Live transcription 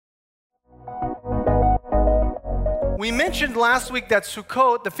We mentioned last week that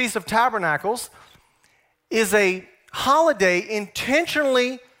Sukkot, the Feast of Tabernacles, is a holiday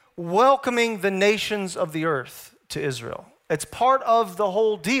intentionally welcoming the nations of the earth to Israel. It's part of the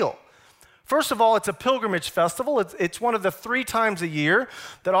whole deal. First of all, it's a pilgrimage festival. It's one of the 3 times a year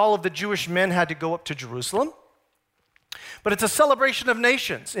that all of the Jewish men had to go up to Jerusalem. But it's a celebration of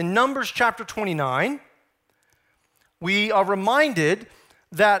nations. In Numbers chapter 29, we are reminded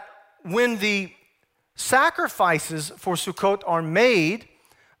that when the sacrifices for Sukkot are made,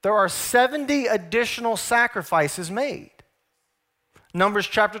 there are 70 additional sacrifices made. Numbers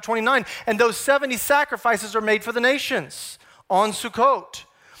chapter 29. And those 70 sacrifices are made for the nations on Sukkot.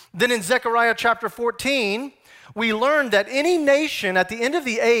 Then in Zechariah chapter 14, we learn that any nation at the end of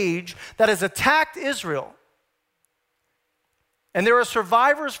the age that has attacked Israel, and there are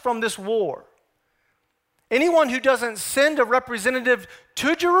survivors from this war, anyone who doesn't send a representative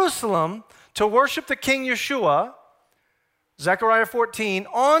to Jerusalem to worship the King Yeshua, Zechariah 14,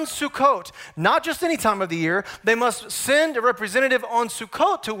 on Sukkot, not just any time of the year, they must send a representative on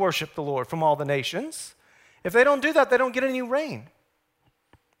Sukkot to worship the Lord from all the nations. If they don't do that, they don't get any rain.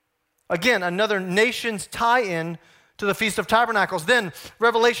 Again, another nation's tie-in to the Feast of Tabernacles. Then,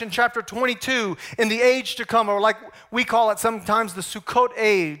 Revelation chapter 22, in the age to come, or like we call it sometimes the Sukkot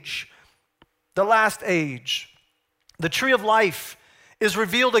age, the last age, the tree of life is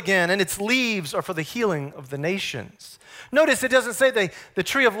revealed again, and its leaves are for the healing of the nations. Notice it doesn't say the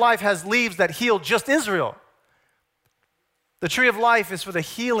tree of life has leaves that heal just Israel. The tree of life is for the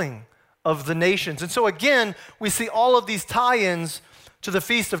healing of the nations. And so again, we see all of these tie-ins to the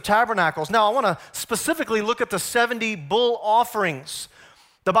Feast of Tabernacles. Now, I want to specifically look at the 70 bull offerings.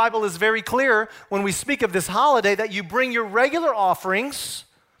 The Bible is very clear when we speak of this holiday that you bring your regular offerings,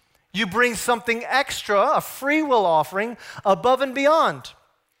 you bring something extra, a free will offering, above and beyond.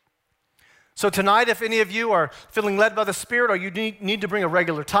 So tonight, if any of you are feeling led by the Spirit or you need to bring a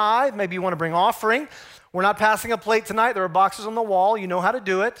regular tithe, maybe you want to bring offering, we're not passing a plate tonight. There are boxes on the wall. You know how to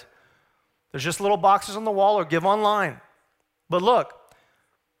do it. There's just little boxes on the wall or give online. But look,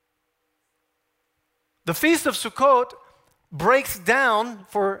 the Feast of Sukkot breaks down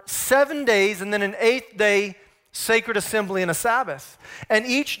for 7 days and then an 8th day sacred assembly and a Sabbath. And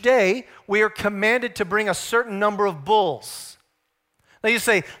each day we are commanded to bring a certain number of bulls. Now you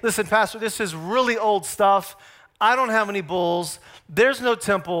say, listen, Pastor, this is really old stuff. I don't have any bulls. There's no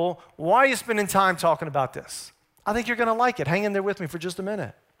temple. Why are you spending time talking about this? I think you're going to like it. Hang in there with me for just a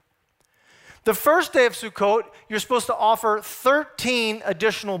minute. The first day of Sukkot, you're supposed to offer 13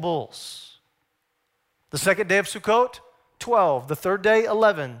 additional bulls. The second day of Sukkot, 12. The third day,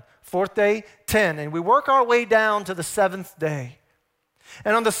 11. Fourth day, 10. And we work our way down to the 7th day.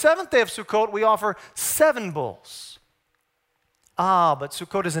 And on the 7th day of Sukkot, we offer 7 bulls. But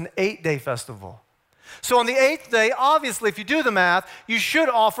Sukkot is an 8-day festival. So on the 8th day, obviously, if you do the math, you should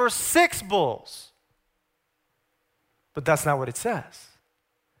offer 6 bulls. But that's not what it says.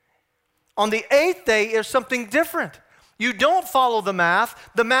 On the 8th day, there's something different. You don't follow the math.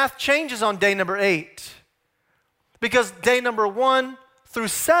 The math changes on day number 8. Because day number 1 through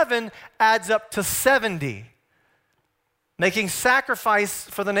 7 adds up to 70, making sacrifice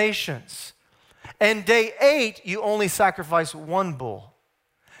for the nations. And day 8, you only sacrifice 1 bull.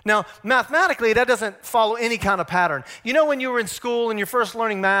 Now, mathematically, that doesn't follow any kind of pattern. You know when you were in school and you're first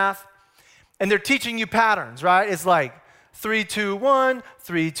learning math, and they're teaching you patterns, right? It's like 3, 2, 1,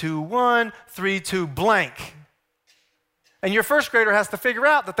 3, 2, 1, 3, 2, blank. And your first grader has to figure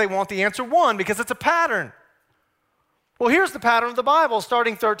out that they want the answer 1 because it's a pattern. Well, here's the pattern of the Bible,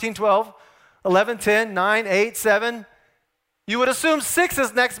 starting 13, 12, 11, 10, 9, 8, 7. You would assume 6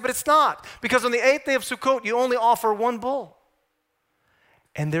 is next, but it's not. Because on the 8th day of Sukkot, you only offer 1 bull.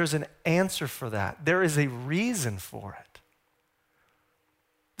 And there's an answer for that. There is a reason for it.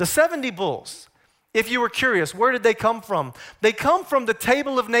 The 70 bulls, if you were curious, where did they come from? They come from the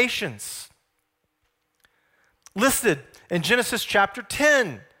Table of Nations, listed in Genesis chapter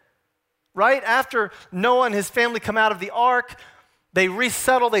 10. Right after Noah and his family come out of the ark, they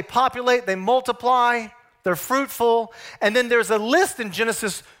resettle, they populate, they multiply, they're fruitful. And then there's a list in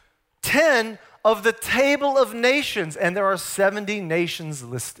Genesis 10 of the Table of Nations, and there are 70 nations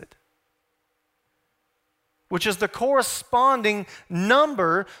listed, which is the corresponding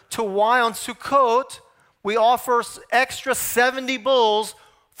number to why on Sukkot we offer extra 70 bulls.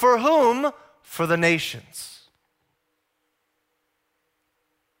 For whom? For the nations.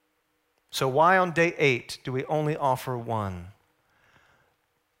 So why on day 8 do we only offer 1?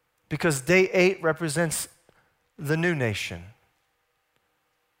 Because day 8 represents the new nation.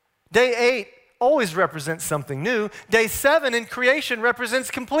 Day 8 always represents something new. Day 7 in creation represents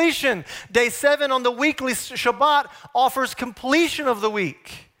completion. Day 7 on the weekly Shabbat offers completion of the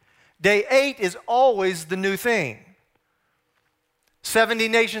week. Day 8 is always the new thing. 70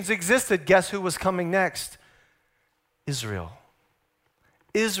 nations existed. Guess who was coming next? Israel.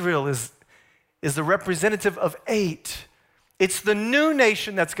 Israel is the representative of 8. It's the new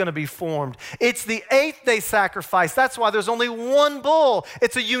nation that's going to be formed. It's the 8th day sacrifice. That's why there's only one bull.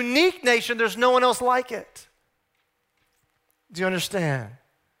 It's a unique nation. There's no one else like it. Do you understand?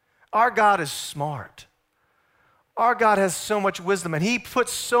 Our God is smart. Our God has so much wisdom, and he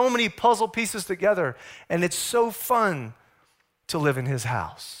puts so many puzzle pieces together, and it's so fun to live in his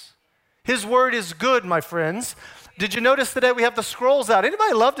house. His word is good, my friends. Did you notice today we have the scrolls out?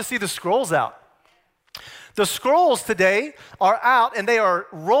 Anybody love to see the scrolls out? The scrolls today are out and they are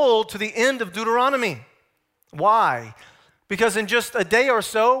rolled to the end of Deuteronomy. Why? Because in just a day or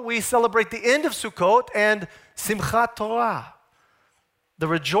so, we celebrate the end of Sukkot and Simchat Torah, the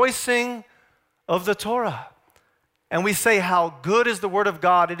rejoicing of the Torah. And we say how good is the Word of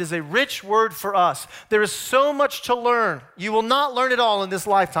God. It is a rich word for us. There is so much to learn. You will not learn it all in this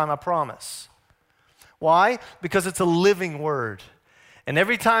lifetime, I promise. Why? Because it's a living word. And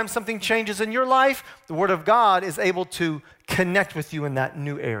every time something changes in your life, the Word of God is able to connect with you in that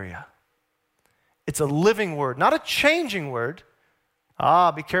new area. It's a living word, not a changing word.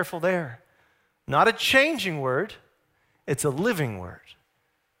 Be careful there. Not a changing word. It's a living word.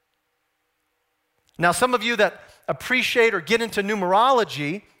 Now, some of you that appreciate or get into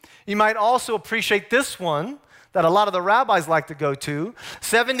numerology, you might also appreciate this one that a lot of the rabbis like to go to.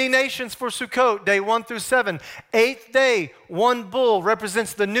 70 nations for Sukkot, day 1 through 7. 8th day, one bull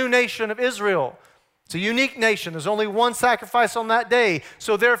represents the new nation of Israel. It's a unique nation. There's only one sacrifice on that day.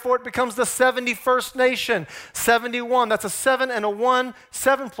 So therefore it becomes the 71st nation. 71, that's a 7 and a 1.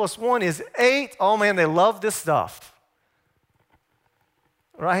 7 plus 1 is 8. Oh man, they love this stuff.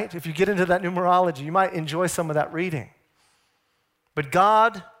 Right? If you get into that numerology, you might enjoy some of that reading. But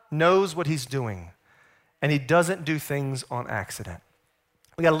God knows what he's doing. And he doesn't do things on accident.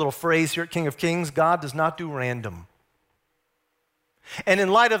 We got a little phrase here at King of Kings, God does not do random. And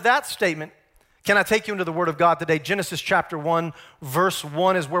in light of that statement, can I take you into the Word of God today? Genesis chapter 1, verse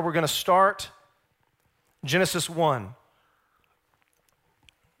 1 is where we're going to start. Genesis 1.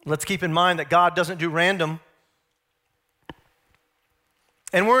 Let's keep in mind that God doesn't do random.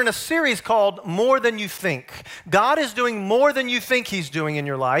 And we're in a series called More Than You Think. God is doing more than you think he's doing in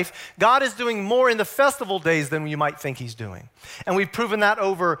your life. God is doing more in the festival days than you might think he's doing. And we've proven that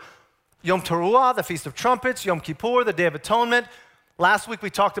over Yom Teruah, the Feast of Trumpets, Yom Kippur, the Day of Atonement. Last week we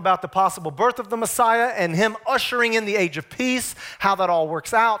talked about the possible birth of the Messiah and him ushering in the age of peace, how that all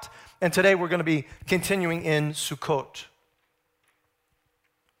works out. And today we're going to be continuing in Sukkot.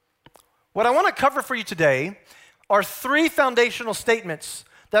 What I want to cover for you today are 3 foundational statements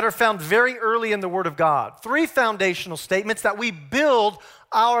that are found very early in the Word of God. 3 foundational statements that we build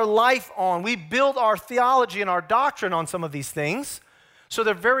our life on. We build our theology and our doctrine on some of these things, so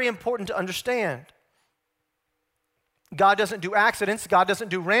they're very important to understand. God doesn't do accidents. God doesn't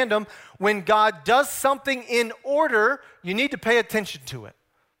do random. When God does something in order, you need to pay attention to it.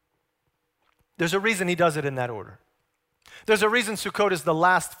 There's a reason he does it in that order. There's a reason Sukkot is the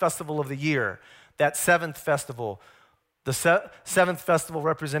last festival of the year. That 7th festival, the 7th festival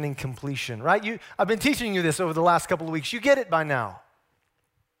representing completion, right? I've been teaching you this over the last couple of weeks. You get it by now.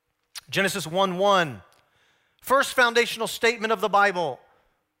 Genesis 1:1, first foundational statement of the Bible.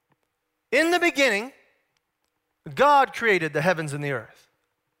 In the beginning, God created the heavens and the earth.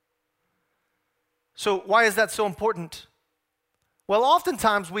 So why is that so important? Well,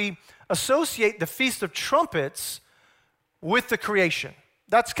 oftentimes we associate the Feast of Trumpets with the creation.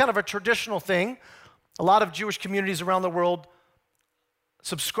 That's kind of a traditional thing. A lot of Jewish communities around the world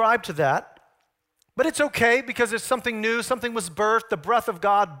subscribe to that. But it's okay because it's something new, something was birthed, the breath of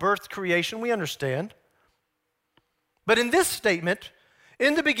God birthed creation, we understand. But in this statement,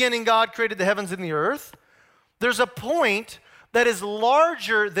 in the beginning God created the heavens and the earth, there's a point that is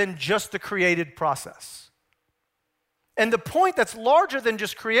larger than just the created process. And the point that's larger than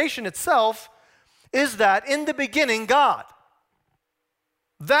just creation itself is that in the beginning, God.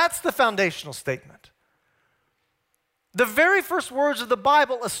 That's the foundational statement. The very first words of the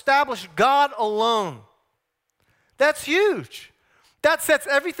Bible establish God alone. That's huge. That sets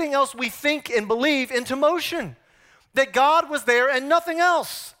everything else we think and believe into motion. That God was there and nothing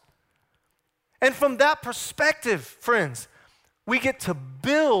else. And from that perspective, friends, we get to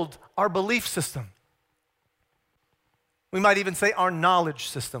build our belief system. We might even say our knowledge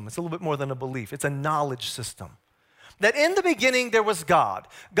system. It's a little bit more than a belief. It's a knowledge system. that in the beginning there was God.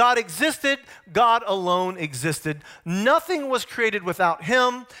 God existed, God alone existed. Nothing was created without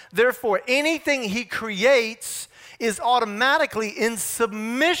him. Therefore, anything he creates is automatically in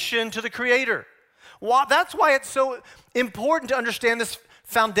submission to the Creator. That's why it's so important to understand this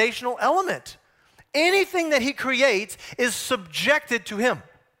foundational element. Anything that he creates is subjected to him.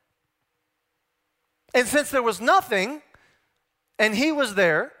 And since there was nothing, and he was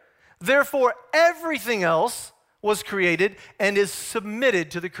there, therefore everything else was created and is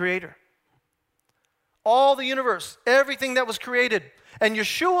submitted to the Creator. All the universe, everything that was created. And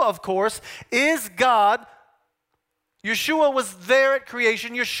Yeshua, of course, is God. Yeshua was there at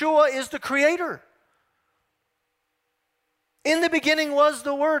creation. Yeshua is the Creator. In the beginning was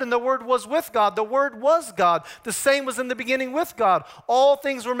the Word, and the Word was with God. The Word was God. The same was in the beginning with God. All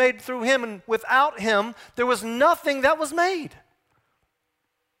things were made through him, and without him, there was nothing that was made.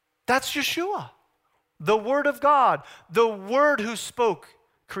 That's Yeshua, the Word of God, the Word who spoke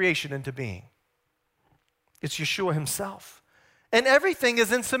creation into being. It's Yeshua himself. And everything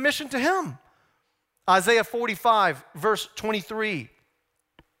is in submission to him. Isaiah 45, verse 23.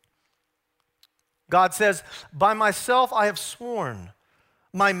 God says, by myself I have sworn,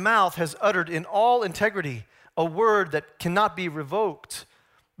 my mouth has uttered in all integrity a word that cannot be revoked.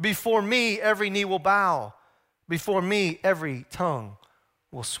 Before me every knee will bow, before me every tongue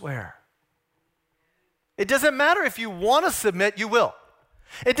will swear. It doesn't matter if you want to submit, you will.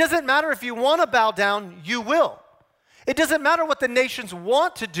 It doesn't matter if you want to bow down, you will. It doesn't matter what the nations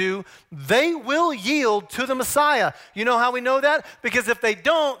want to do, they will yield to the Messiah. You know how we know that? Because if they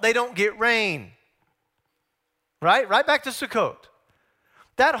don't get rain. Right? Right back to Sukkot.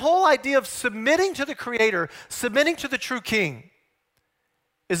 That whole idea of submitting to the Creator, submitting to the true King,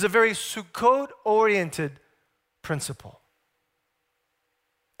 is a very Sukkot-oriented principle.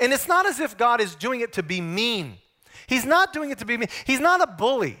 And it's not as if God is doing it to be mean. He's not doing it to be mean. He's not a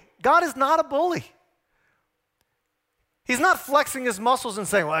bully. God is not a bully. He's not flexing his muscles and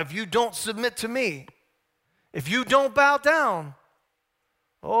saying, well, if you don't submit to me, if you don't bow down,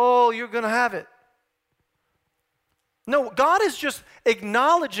 oh, you're going to have it. No, God is just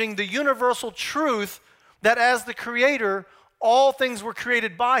acknowledging the universal truth that as the Creator, all things were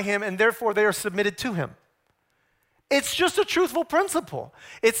created by him, and therefore they are submitted to him. It's just a truthful principle.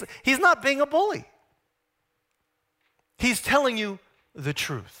 He's not being a bully. He's telling you the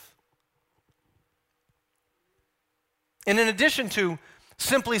truth. And in addition to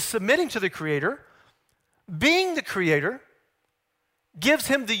simply submitting to the Creator, being the Creator gives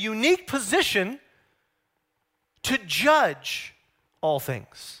him the unique position to judge all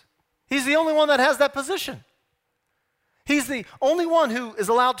things. He's the only one that has that position. He's the only one who is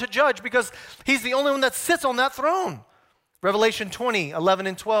allowed to judge because he's the only one that sits on that throne. Revelation 20, 11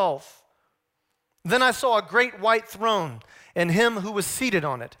 and 12. Then I saw a great white throne and him who was seated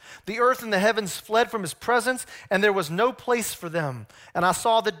on it. The earth and the heavens fled from his presence, and there was no place for them. And I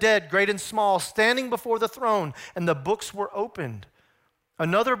saw the dead, great and small, standing before the throne, and the books were opened.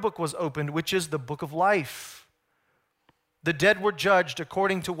 Another book was opened, which is the book of life. The dead were judged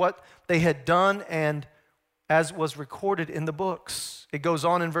according to what they had done and as was recorded in the books. It goes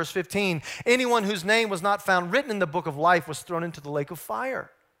on in verse 15. Anyone whose name was not found written in the book of life was thrown into the lake of fire.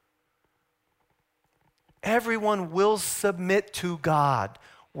 Everyone will submit to God,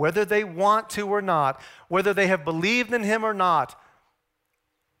 whether they want to or not, whether they have believed in him or not.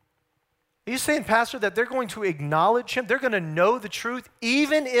 Are you saying, Pastor, that they're going to acknowledge him? They're going to know the truth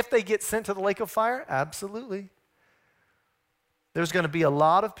even if they get sent to the lake of fire? Absolutely. There's going to be a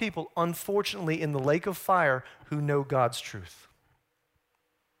lot of people, unfortunately, in the lake of fire who know God's truth.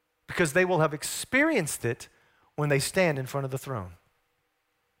 Because they will have experienced it when they stand in front of the throne.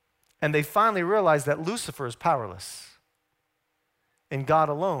 And they finally realize that Lucifer is powerless. And God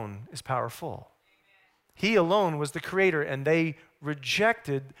alone is powerful. He alone was the Creator, and they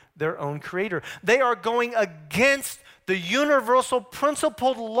rejected their own Creator. They are going against the universal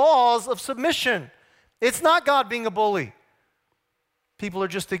principled laws of submission. It's not God being a bully. People are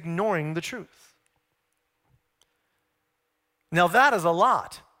just ignoring the truth. Now that is a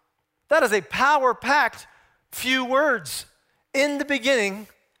lot. That is a power-packed few words. In the beginning,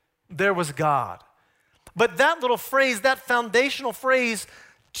 there was God. But that little phrase, that foundational phrase,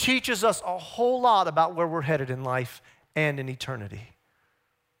 teaches us a whole lot about where we're headed in life and in eternity.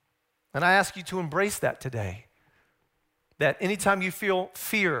 And I ask you to embrace that today. That anytime you feel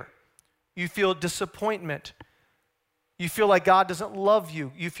fear, you feel disappointment, you feel like God doesn't love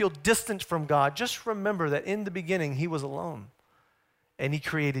you, you feel distant from God, just remember that in the beginning, he was alone. And he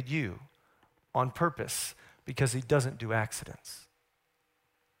created you on purpose because he doesn't do accidents.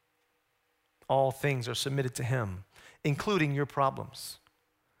 All things are submitted to him. including your problems,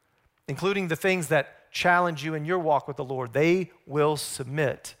 including the things that challenge you in your walk with the Lord. They will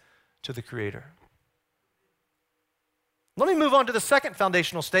submit to the Creator. Let me move on to the second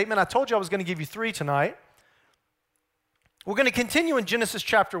foundational statement. I told you I was going to give you 3 tonight. We're going to continue in Genesis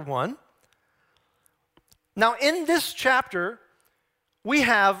chapter 1. Now, in this chapter, we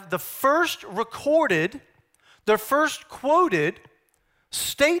have the first recorded, the first quoted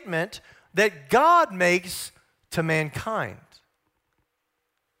statement that God makes to mankind.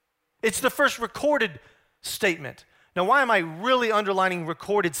 It's the first recorded statement. Now, why am I really underlining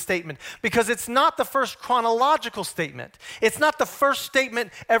recorded statement? Because it's not the first chronological statement. It's not the first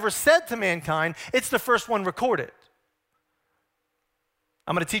statement ever said to mankind. It's the first one recorded.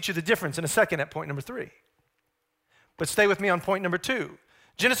 I'm going to teach you the difference in a second at point number 3. But stay with me on point number 2.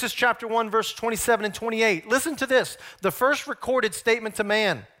 Genesis chapter 1, verse 27 and 28. Listen to this, the first recorded statement to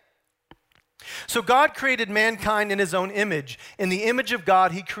man. So God created mankind in his own image. In the image of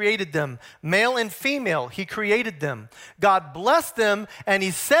God, he created them. Male and female, he created them. God blessed them, and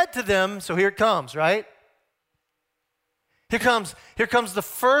he said to them, so here it comes, right? Here comes the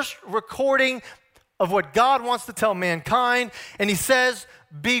first recording of what God wants to tell mankind. And he says,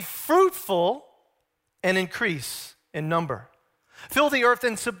 be fruitful and increase in number. Fill the earth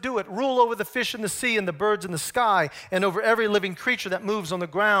and subdue it. Rule over the fish in the sea and the birds in the sky and over every living creature that moves on the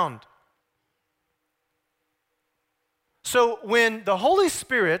ground. So when the Holy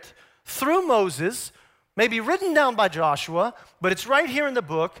Spirit, through Moses, may be written down by Joshua, but it's right here in the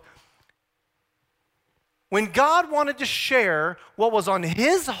book, when God wanted to share what was on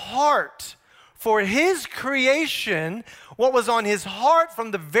his heart for his creation, what was on his heart from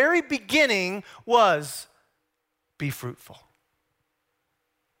the very beginning was, be fruitful.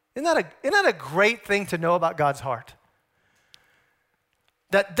 Isn't that a great thing to know about God's heart?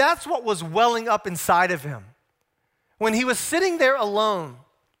 That's what was welling up inside of him. When he was sitting there alone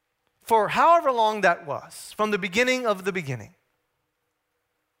for however long that was, from the beginning of the beginning,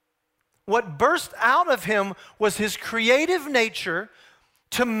 what burst out of him was his creative nature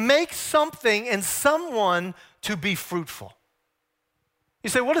to make something and someone to be fruitful.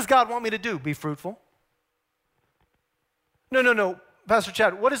 You say, what does God want me to do? Be fruitful? No, Pastor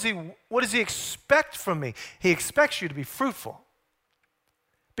Chad, what does he expect from me? He expects you to be fruitful.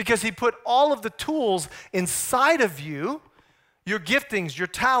 Because he put all of the tools inside of you, your giftings, your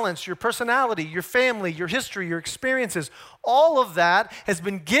talents, your personality, your family, your history, your experiences, all of that has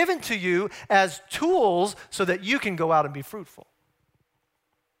been given to you as tools so that you can go out and be fruitful.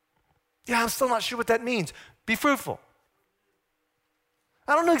 Yeah, I'm still not sure what that means. Be fruitful.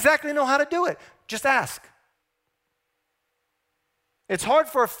 I don't exactly know how to do it. Just ask. It's hard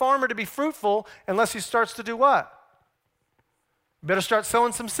for a farmer to be fruitful unless he starts to do what? You better start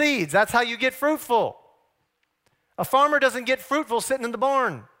sowing some seeds. That's how you get fruitful. A farmer doesn't get fruitful sitting in the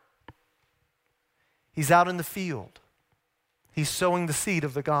barn. He's out in the field. He's sowing the seed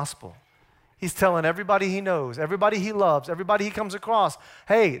of the gospel. He's telling everybody he knows, everybody he loves, everybody he comes across,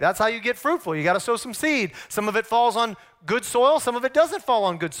 hey, that's how you get fruitful. You got to sow some seed. Some of it falls on good soil, some of it doesn't fall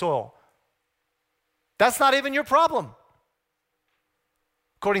on good soil. That's not even your problem.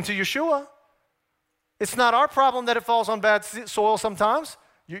 According to Yeshua, it's not our problem that it falls on bad soil sometimes.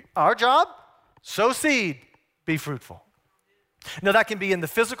 Our job, sow seed, be fruitful. Now that can be in the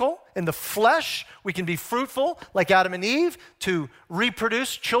physical, in the flesh. We can be fruitful like Adam and Eve to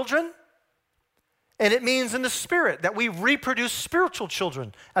reproduce children. And it means in the spirit that we reproduce spiritual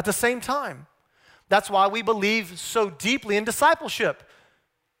children at the same time. That's why we believe so deeply in discipleship.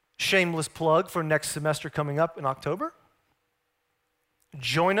 Shameless plug for next semester coming up in October.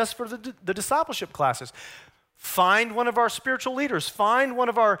 Join us for the discipleship classes. Find one of our spiritual leaders. Find one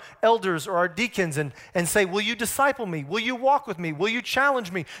of our elders or our deacons and say, will you disciple me? Will you walk with me? Will you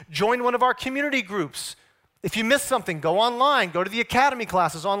challenge me? Join one of our community groups. If you miss something, go online. Go to the academy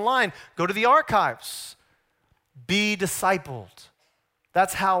classes online. Go to the archives. Be discipled.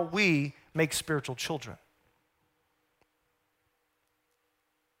 That's how we make spiritual children.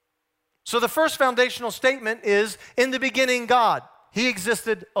 So the first foundational statement is, in the beginning, God. He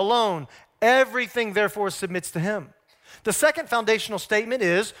existed alone. Everything, therefore, submits to him. The second foundational statement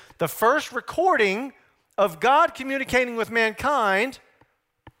is the first recording of God communicating with mankind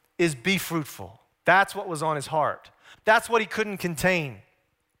is be fruitful. That's what was on his heart. That's what he couldn't contain.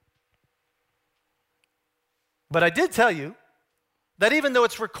 But I did tell you that even though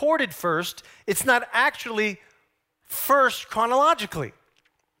it's recorded first, it's not actually first chronologically.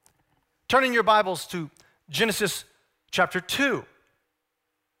 Turn in your Bibles to Genesis chapter 2.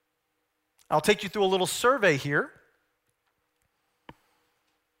 I'll take you through a little survey here.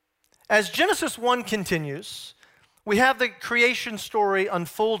 As Genesis 1 continues, We have the creation story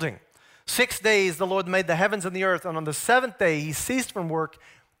unfolding. 6 days the Lord made the heavens and the earth, and on the seventh day he ceased from work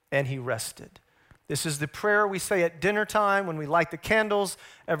and he rested. This is the prayer we say at dinner time when we light the candles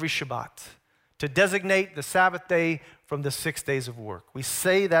every Shabbat, to designate the Sabbath day from the 6 days of work. We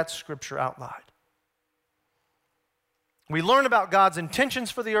say that scripture out loud. We learn about God's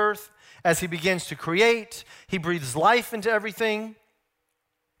intentions for the earth as he begins to create. He breathes life into everything.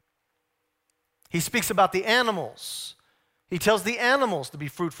 He speaks about the animals. He tells the animals to be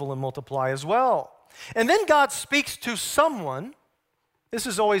fruitful and multiply as well. And then God speaks to someone. This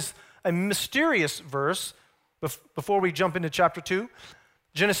is always a mysterious verse before we jump into chapter 2.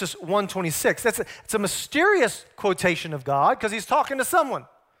 Genesis 1:26. It's a mysterious quotation of God because he's talking to someone.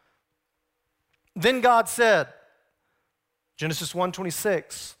 Then God said, Genesis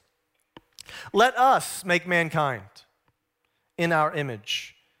 1:26, let us make mankind in our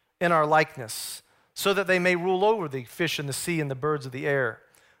image, in our likeness, so that they may rule over the fish in the sea and the birds of the air,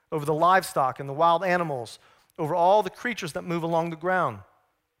 over the livestock and the wild animals, over all the creatures that move along the ground.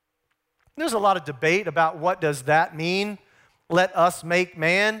 There's a lot of debate about what does that mean, let us make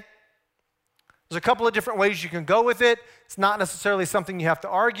man. There's a couple of different ways you can go with it. It's not necessarily something you have to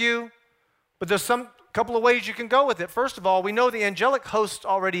argue, but there's some couple of ways you can go with it. First of all, we know the angelic hosts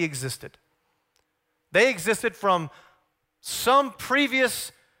already existed. They existed from some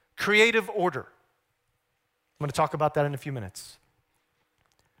previous creative order. I'm going to talk about that in a few minutes.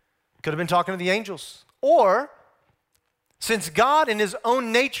 Could have been talking to the angels. Or, since God in his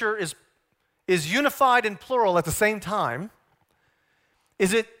own nature is unified and plural at the same time,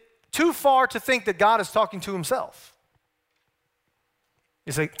 is it too far to think that God is talking to himself?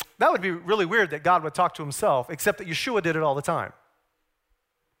 You say, that would be really weird that God would talk to himself, except that Yeshua did it all the time.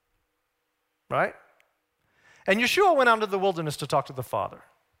 Right? And Yeshua went out into the wilderness to talk to the Father.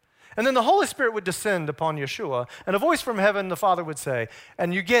 And then the Holy Spirit would descend upon Yeshua, and a voice from heaven, the Father would say,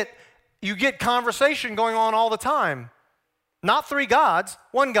 and you get conversation going on all the time. Not three gods,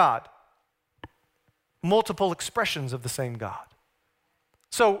 one God. Multiple expressions of the same God.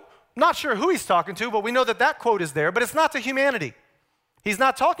 So, not sure who he's talking to, but we know that that quote is there, but it's not to humanity. He's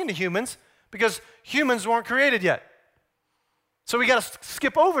not talking to humans because humans weren't created yet. So we got to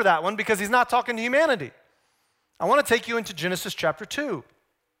skip over that one because he's not talking to humanity. I want to take you into Genesis chapter 2.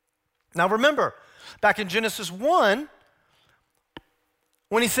 Now remember, back in Genesis 1,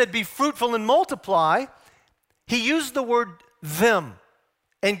 when he said, be fruitful and multiply, he used the word them.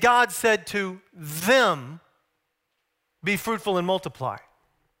 And God said to them, be fruitful and multiply.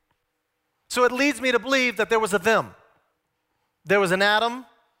 So it leads me to believe that there was a them. There was an Adam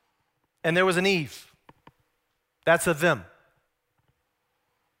and there was an Eve. That's a them.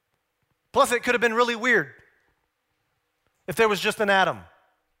 Plus, it could have been really weird if there was just an Adam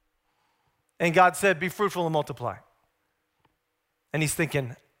and God said, be fruitful and multiply. And he's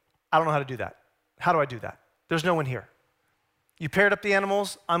thinking, I don't know how to do that. How do I do that? There's no one here. You paired up the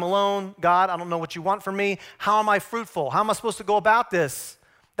animals. I'm alone. God, I don't know what you want from me. How am I fruitful? How am I supposed to go about this?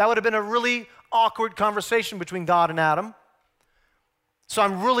 That would have been a really awkward conversation between God and Adam. So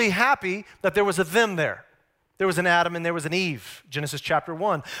I'm really happy that there was a them there. There was an Adam and there was an Eve, Genesis chapter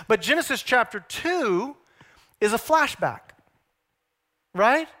 1. But Genesis chapter 2 is a flashback,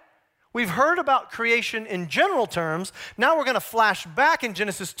 right? We've heard about creation in general terms. Now we're going to flash back in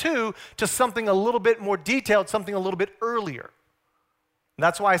Genesis 2 to something a little bit more detailed, something a little bit earlier. And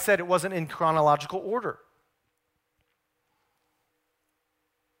that's why I said it wasn't in chronological order.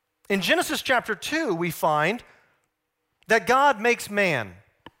 In Genesis chapter 2, we find that God makes man.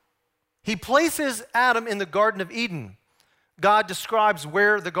 He places Adam in the Garden of Eden. God describes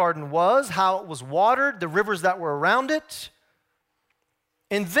where the garden was, how it was watered, the rivers that were around it.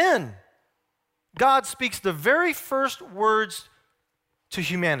 And then God speaks the very first words to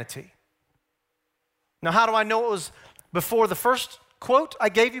humanity. Now, how do I know it was before the first quote I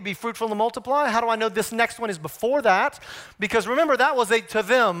gave you, be fruitful and multiply? How do I know this next one is before that? Because remember, that was a to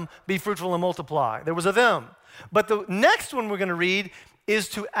them, be fruitful and multiply. There was a them. But the next one we're going to read is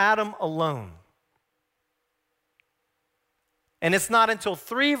to Adam alone. And it's not until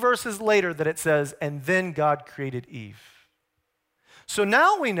 3 verses later that it says, and then God created Eve. So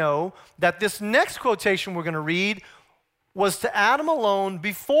now we know that this next quotation we're going to read was to Adam alone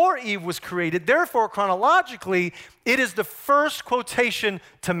before Eve was created. Therefore, chronologically, it is the first quotation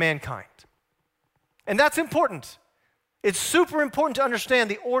to mankind. And that's important. It's super important to understand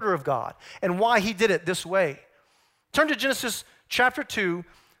the order of God and why he did it this way. Turn to Genesis chapter 2.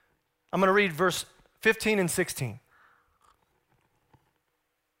 I'm going to read verse 15 and 16.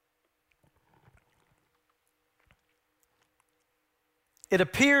 It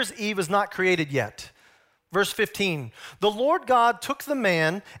appears Eve is not created yet. Verse 15, the Lord God took the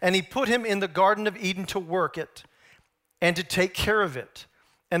man and he put him in the Garden of Eden to work it and to take care of it.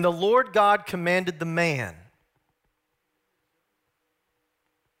 And the Lord God commanded the man.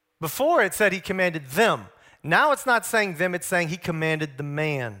 Before it said he commanded them. Now it's not saying them, it's saying he commanded the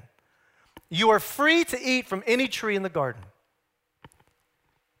man. You are free to eat from any tree in the garden.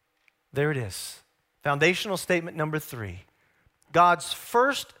 There it is. Foundational statement number 3. God's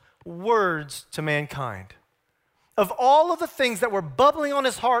first words to mankind. Of all of the things that were bubbling on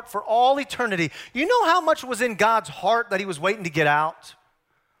his heart for all eternity, you know how much was in God's heart that he was waiting to get out?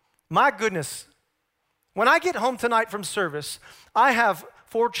 My goodness. When I get home tonight from service, I have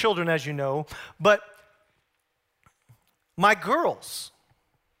 4 children, as you know, but my girls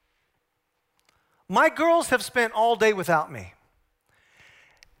have spent all day without me.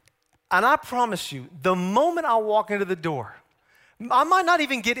 And I promise you, the moment I walk into the door, I might not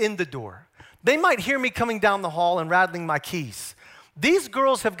even get in the door. They might hear me coming down the hall and rattling my keys. These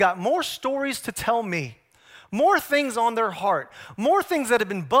girls have got more stories to tell me, more things on their heart, more things that have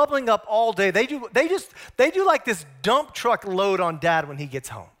been bubbling up all day. They do like this dump truck load on Dad when he gets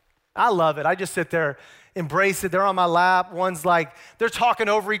home. I love it. I just sit there, embrace it. They're on my lap. One's like, they're talking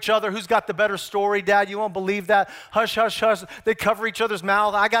over each other. Who's got the better story, Dad? You won't believe that. Hush, hush, hush. They cover each other's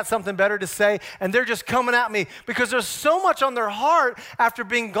mouth. I got something better to say. And they're just coming at me because there's so much on their heart after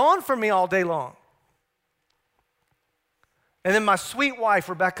being gone from me all day long. And then my sweet wife,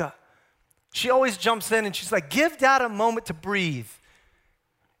 Rebecca, she always jumps in and she's like, give Dad a moment to breathe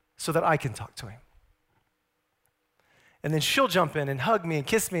so that I can talk to him. And then she'll jump in and hug me and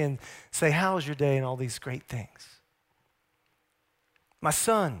kiss me and say, how was your day, and all these great things. My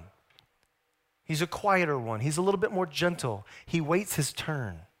son, he's a quieter one. He's a little bit more gentle. He waits his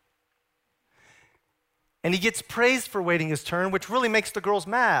turn. And he gets praised for waiting his turn, which really makes the girls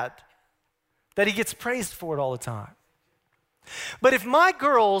mad that he gets praised for it all the time. But if my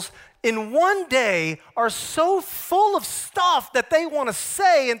girls in one day are so full of stuff that they want to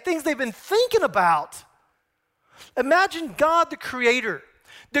say and things they've been thinking about, imagine God, the creator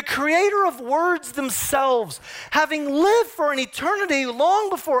of words themselves, having lived for an eternity long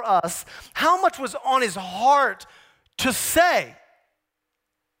before us, how much was on his heart to say?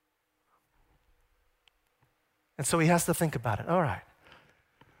 And so he has to think about it. All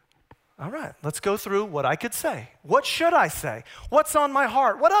right, let's go through what I could say. What should I say? What's on my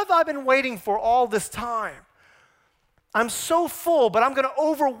heart? What have I been waiting for all this time? I'm so full, but I'm going to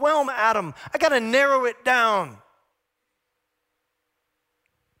overwhelm Adam. I got to narrow it down.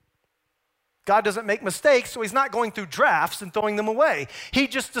 God doesn't make mistakes, so he's not going through drafts and throwing them away. He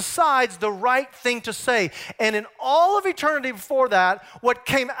just decides the right thing to say. And in all of eternity before that, what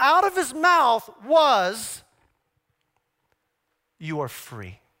came out of his mouth was, you are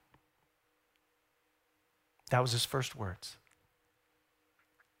free. That was his first words.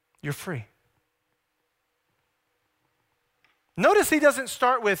 You're free. Notice he doesn't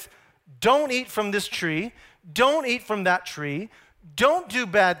start with, don't eat from this tree, don't eat from that tree, don't do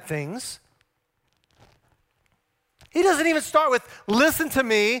bad things. He doesn't even start with, listen to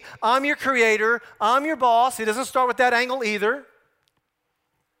me, I'm your creator, I'm your boss. He doesn't start with that angle either.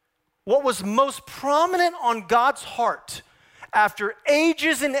 What was most prominent on God's heart after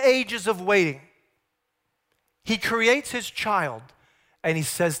ages and ages of waiting, he creates his child and he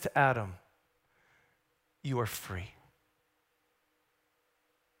says to Adam, you are free.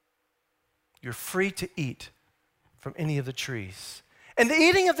 You're free to eat from any of the trees. And the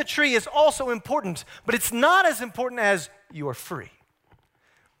eating of the tree is also important, but it's not as important as you are free.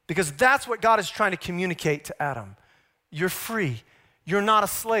 Because that's what God is trying to communicate to Adam. You're free. You're not a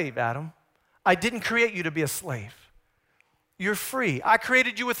slave, Adam. I didn't create you to be a slave. You're free. I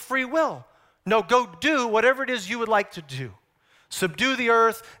created you with free will. No, go do whatever it is you would like to do. Subdue the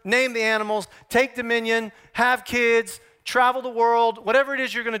earth, name the animals, take dominion, have kids, travel the world, whatever it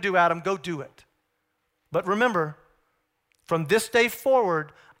is you're going to do, Adam, go do it. But remember, from this day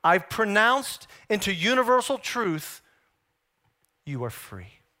forward, I've pronounced into universal truth, you are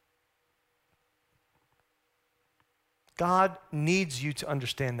free. God needs you to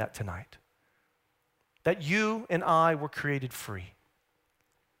understand that tonight. That you and I were created free.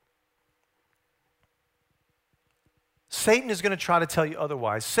 Satan is going to try to tell you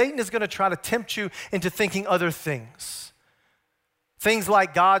otherwise. Satan is going to try to tempt you into thinking other things. Things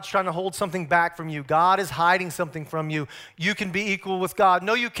like God's trying to hold something back from you. God is hiding something from you. You can be equal with God.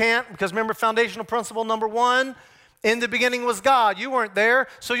 No, you can't, because remember foundational principle number 1, in the beginning was God. You weren't there,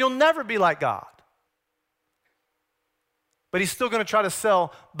 so you'll never be like God. But he's still going to try to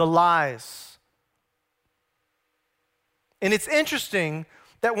sell the lies. And it's interesting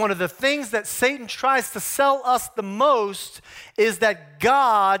that one of the things that Satan tries to sell us the most is that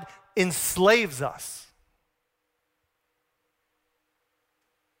God enslaves us.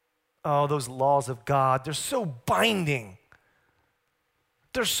 Oh, those laws of God, they're so binding.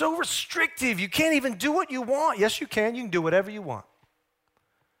 They're so restrictive. You can't even do what you want. Yes, you can. You can do whatever you want.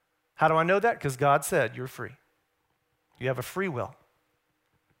 How do I know that? Because God said you're free. You have a free will.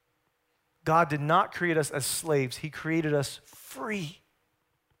 God did not create us as slaves. He created us free.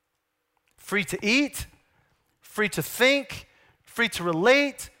 Free to eat, free to think, free to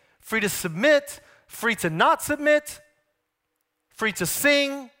relate, free to submit, free to not submit, free to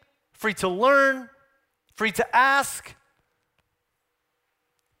sing, free to learn, free to ask.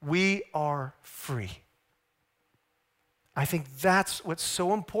 We are free. I think that's what's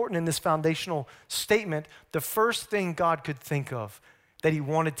so important in this foundational statement. The first thing God could think of that he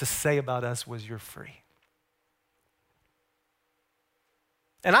wanted to say about us was, you're free.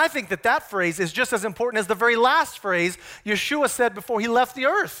 And I think that that phrase is just as important as the very last phrase Yeshua said before he left the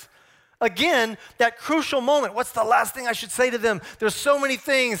earth. Again, that crucial moment. What's the last thing I should say to them? There's so many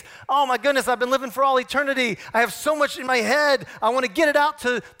things. Oh my goodness, I've been living for all eternity. I have so much in my head. I want to get it out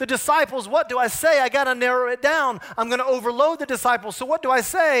to the disciples. What do I say? I got to narrow it down. I'm going to overload the disciples. So what do I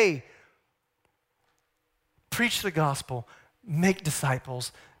say? Preach the gospel. Make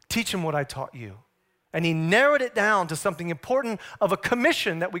disciples. Teach them what I taught you. And he narrowed it down to something important of a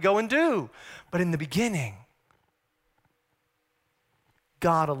commission that we go and do. But in the beginning,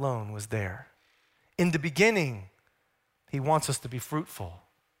 God alone was there. In the beginning, he wants us to be fruitful.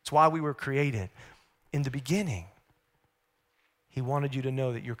 It's why we were created. In the beginning, he wanted you to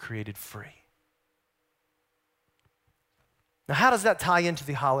know that you're created free. Now, how does that tie into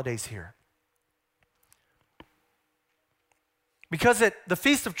the holidays here? Because at the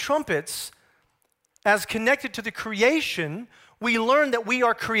Feast of Trumpets, as connected to the creation, we learn that we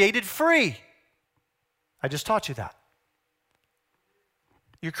are created free. I just taught you that.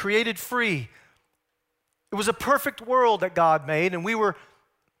 You're created free. It was a perfect world that God made, and we were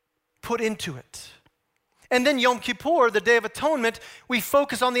put into it. And then Yom Kippur, the Day of Atonement, we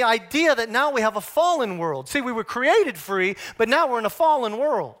focus on the idea that now we have a fallen world. See, we were created free, but now we're in a fallen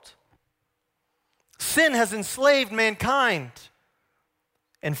world. Sin has enslaved mankind,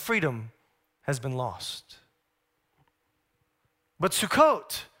 and freedom has been lost. But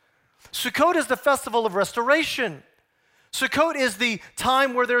Sukkot is the festival of restoration. Sukkot is the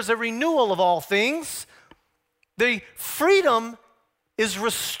time where there's a renewal of all things. The freedom is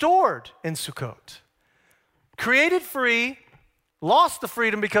restored in Sukkot. Created free, lost the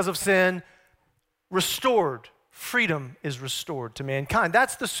freedom because of sin, restored. Freedom is restored to mankind.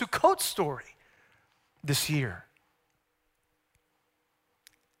 That's the Sukkot story this year.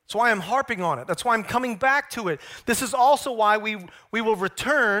 That's why I'm harping on it. That's why I'm coming back to it. This is also why we will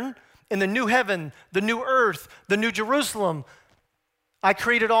return in the new heaven, the new earth, the new Jerusalem. I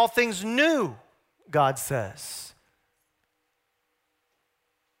created all things new, God says.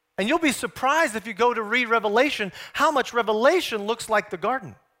 And you'll be surprised if you go to read Revelation, how much Revelation looks like the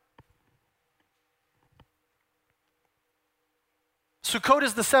garden. Sukkot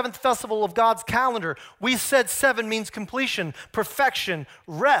is the seventh festival of God's calendar. We said 7 means completion, perfection,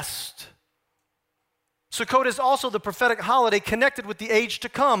 rest. Sukkot is also the prophetic holiday connected with the age to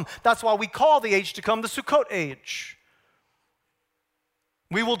come. That's why we call the age to come the Sukkot age.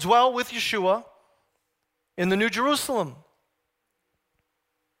 We will dwell with Yeshua in the New Jerusalem.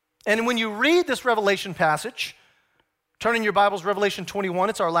 And when you read this Revelation passage, turn in your Bibles, Revelation 21,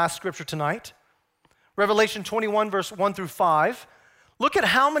 it's our last scripture tonight. Revelation 21, verse 1 through 5. Look at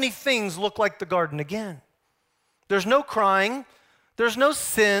how many things look like the garden again. There's no crying, there's no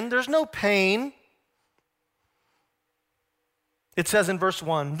sin, there's no pain. It says in verse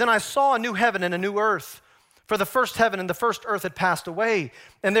 1, "Then I saw a new heaven and a new earth, for the first heaven and the first earth had passed away,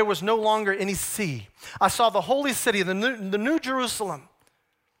 and there was no longer any sea. I saw the holy city, the new Jerusalem,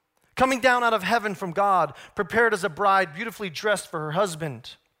 coming down out of heaven from God, prepared as a bride beautifully dressed for her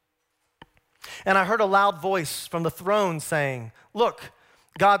husband. And I heard a loud voice from the throne saying, 'Look,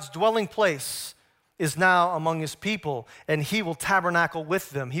 God's dwelling place is now among his people, and he will tabernacle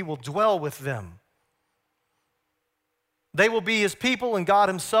with them. He will dwell with them. They will be his people, and God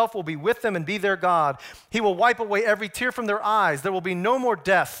himself will be with them and be their God. He will wipe away every tear from their eyes. There will be no more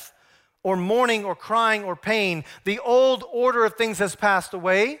death or mourning or crying or pain. The old order of things has passed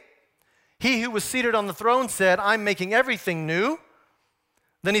away.' He who was seated on the throne said, 'I'm making everything new.'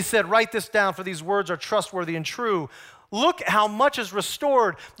 Then he said, 'Write this down, for these words are trustworthy and true.'" Look how much is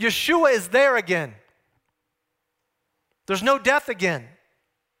restored. Yeshua is there again. There's no death again.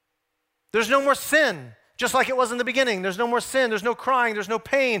 There's no more sin. just like it was in the beginning. There's no more sin, there's no crying, there's no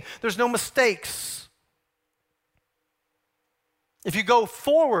pain, there's no mistakes. If you go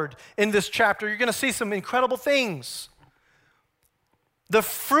forward in this chapter, you're going to see some incredible things. The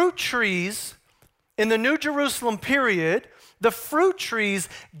fruit trees in the New Jerusalem period, the fruit trees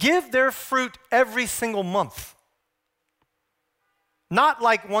give their fruit every single month. Not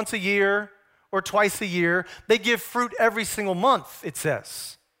like once a year or twice a year. They give fruit every single month, it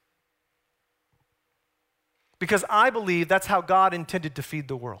says. Because I believe that's how God intended to feed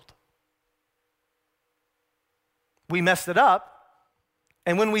the world. We messed it up,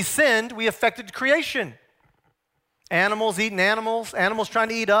 and when we sinned, we affected creation. Animals eating animals, animals trying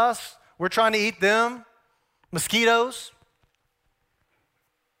to eat us, we're trying to eat them, mosquitoes.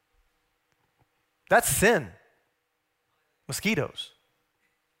 That's sin. Mosquitoes.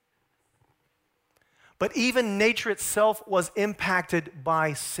 But even nature itself was impacted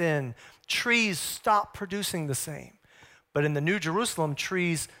by sin. Trees stopped producing the same. But in the New Jerusalem,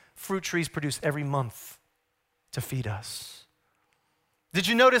 fruit trees produce every month to feed us. Did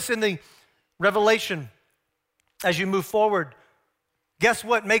you notice in the Revelation, as you move forward, guess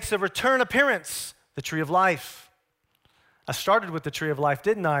what makes a return appearance? The tree of life. I started with the tree of life,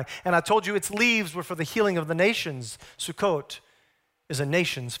 didn't I? And I told you its leaves were for the healing of the nations. Sukkot is a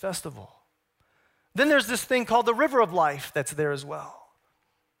nation's festival. Then there's this thing called the river of life that's there as well.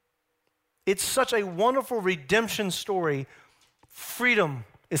 It's such a wonderful redemption story. Freedom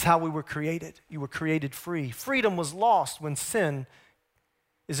is how we were created. You were created free. Freedom was lost when sin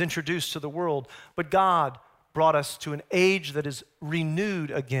is introduced to the world, but God brought us to an age that is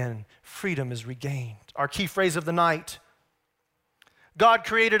renewed again. Freedom is regained. Our key phrase of the night: God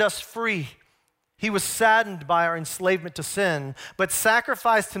created us free. He was saddened by our enslavement to sin, but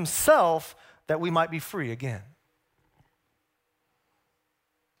sacrificed himself that we might be free again.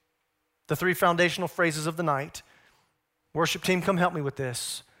 The three foundational phrases of the night. Worship team, come help me with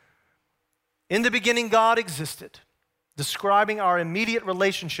this. In the beginning, God existed, describing our immediate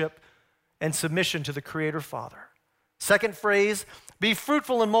relationship and submission to the Creator Father. Second phrase, be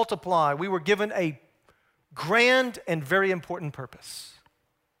fruitful and multiply. We were given a grand and very important purpose.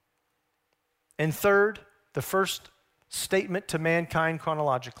 And third, the first statement to mankind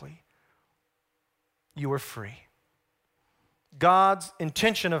chronologically, you are free. God's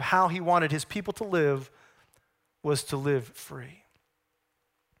intention of how he wanted his people to live was to live free.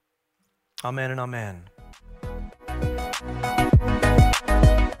 Amen and amen.